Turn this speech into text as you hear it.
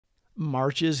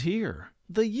March is here.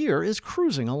 The year is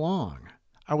cruising along.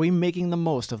 Are we making the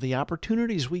most of the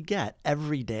opportunities we get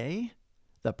every day?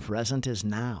 The present is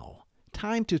now.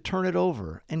 Time to turn it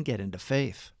over and get into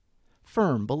faith.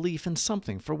 Firm belief in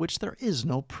something for which there is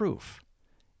no proof.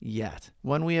 Yet,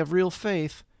 when we have real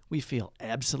faith, we feel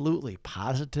absolutely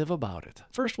positive about it.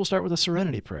 First, we'll start with a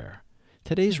Serenity prayer.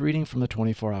 Today's reading from the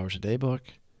 24 Hours a Day book,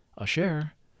 a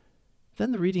share,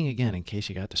 then the reading again in case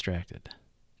you got distracted.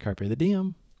 Carpe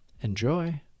diem.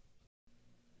 Enjoy.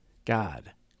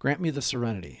 God, grant me the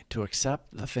serenity to accept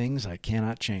the things I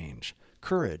cannot change,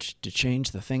 courage to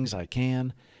change the things I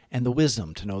can, and the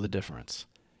wisdom to know the difference.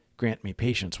 Grant me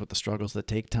patience with the struggles that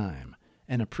take time,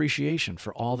 and appreciation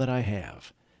for all that I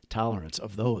have, tolerance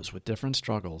of those with different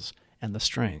struggles, and the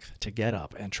strength to get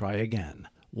up and try again,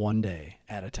 one day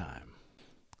at a time.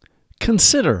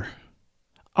 Consider,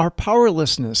 our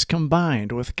powerlessness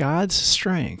combined with God's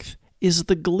strength is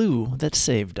the glue that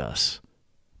saved us.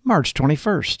 March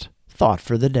 21st, thought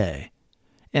for the day.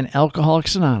 In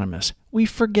Alcoholics Anonymous, we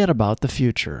forget about the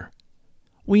future.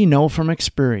 We know from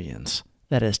experience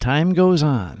that as time goes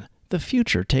on, the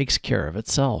future takes care of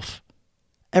itself.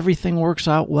 Everything works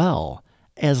out well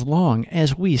as long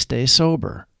as we stay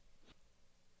sober.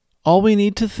 All we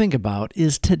need to think about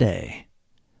is today.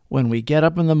 When we get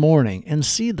up in the morning and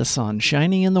see the sun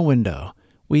shining in the window,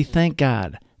 we thank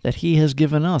God that He has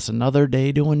given us another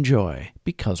day to enjoy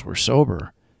because we're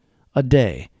sober. A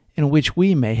day in which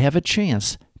we may have a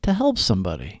chance to help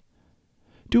somebody.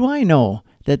 Do I know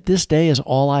that this day is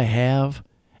all I have,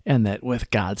 and that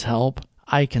with God's help,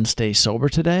 I can stay sober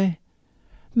today?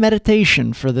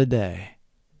 Meditation for the day.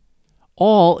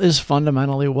 All is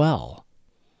fundamentally well.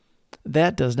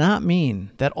 That does not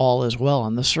mean that all is well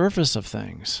on the surface of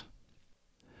things.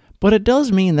 But it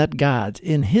does mean that God's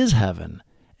in His heaven,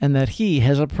 and that He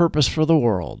has a purpose for the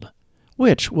world,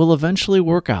 which will eventually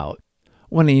work out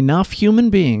when enough human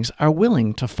beings are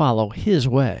willing to follow His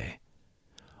way.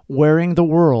 Wearing the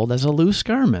world as a loose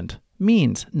garment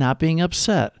means not being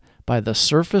upset by the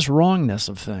surface wrongness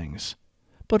of things,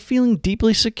 but feeling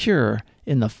deeply secure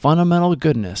in the fundamental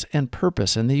goodness and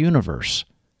purpose in the universe.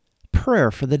 Prayer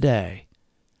for the day.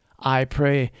 I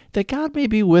pray that God may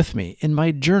be with me in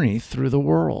my journey through the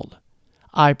world.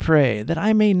 I pray that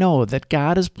I may know that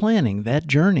God is planning that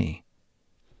journey.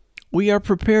 We are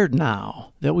prepared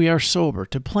now that we are sober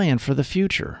to plan for the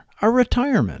future, our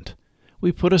retirement.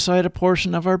 We put aside a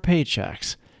portion of our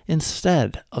paychecks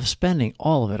instead of spending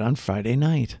all of it on Friday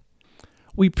night.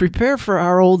 We prepare for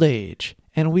our old age,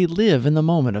 and we live in the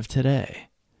moment of today.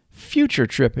 Future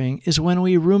tripping is when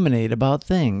we ruminate about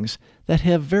things that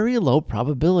have very low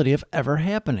probability of ever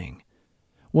happening.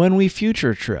 When we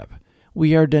future trip,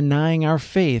 we are denying our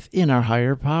faith in our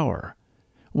higher power.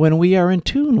 When we are in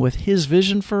tune with His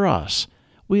vision for us,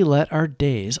 we let our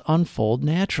days unfold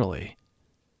naturally.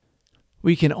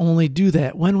 We can only do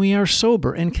that when we are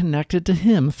sober and connected to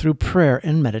Him through prayer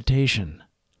and meditation.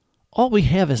 All we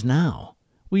have is now.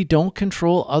 We don't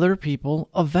control other people,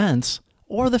 events,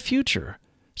 or the future.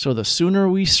 So the sooner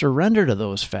we surrender to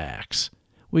those facts,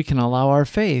 we can allow our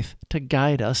faith to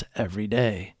guide us every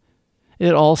day.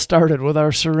 It all started with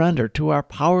our surrender to our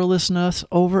powerlessness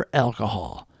over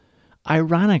alcohol.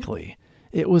 Ironically,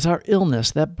 it was our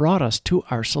illness that brought us to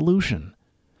our solution.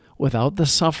 Without the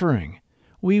suffering,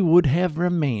 we would have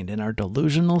remained in our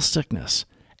delusional sickness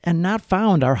and not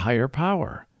found our higher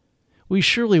power. We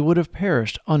surely would have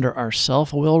perished under our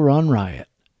self-will run riot.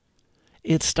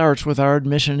 It starts with our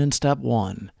admission in step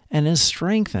 1 and is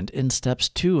strengthened in steps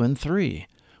 2 and 3,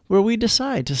 where we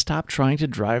decide to stop trying to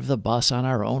drive the bus on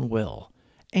our own will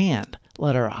and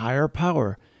let our higher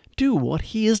power do what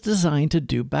He is designed to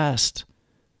do best.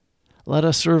 Let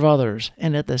us serve others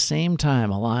and at the same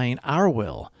time align our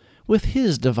will with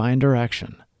His divine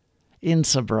direction. In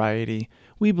sobriety,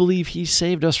 we believe He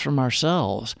saved us from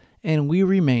ourselves, and we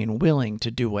remain willing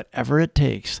to do whatever it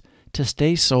takes to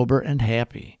stay sober and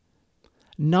happy.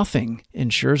 Nothing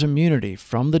ensures immunity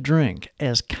from the drink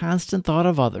as constant thought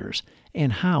of others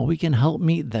and how we can help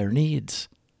meet their needs.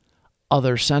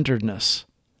 Other-centeredness.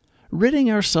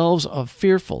 Ridding ourselves of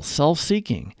fearful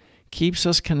self-seeking keeps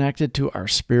us connected to our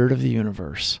spirit of the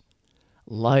universe.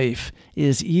 Life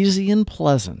is easy and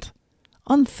pleasant,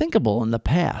 unthinkable in the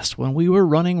past when we were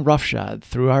running roughshod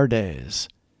through our days.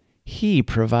 He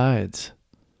provides.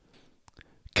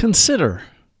 Consider,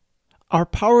 our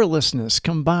powerlessness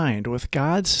combined with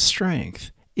God's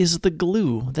strength is the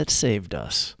glue that saved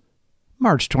us.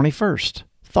 March 21st,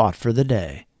 thought for the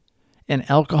day. In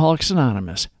Alcoholics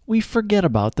Anonymous, we forget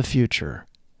about the future.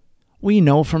 We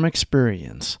know from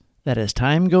experience that as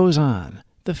time goes on,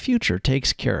 the future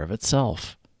takes care of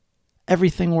itself.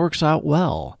 Everything works out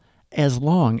well as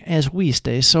long as we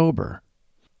stay sober.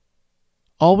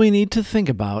 All we need to think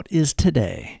about is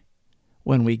today.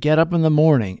 When we get up in the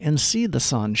morning and see the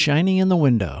sun shining in the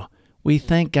window, we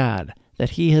thank God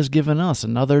that He has given us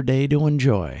another day to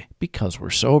enjoy because we're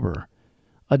sober.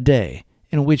 A day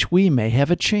in which we may have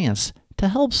a chance to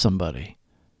help somebody.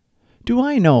 Do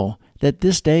I know that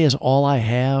this day is all I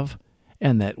have,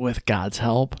 and that with God's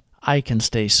help, I can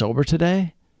stay sober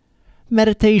today?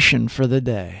 Meditation for the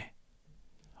day.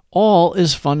 All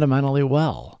is fundamentally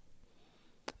well.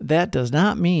 That does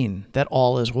not mean that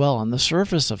all is well on the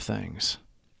surface of things.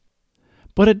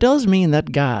 But it does mean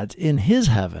that God's in His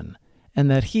heaven and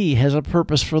that He has a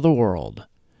purpose for the world,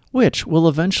 which will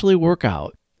eventually work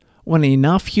out when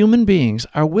enough human beings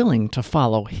are willing to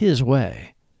follow His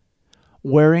way.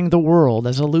 Wearing the world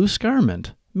as a loose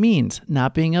garment means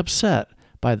not being upset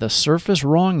by the surface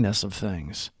wrongness of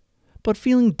things, but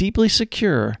feeling deeply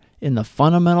secure in the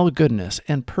fundamental goodness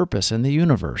and purpose in the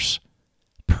universe.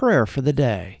 Prayer for the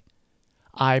day.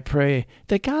 I pray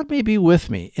that God may be with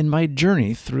me in my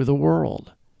journey through the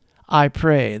world. I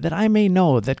pray that I may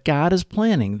know that God is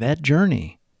planning that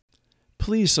journey.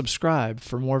 Please subscribe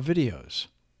for more videos.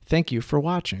 Thank you for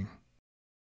watching.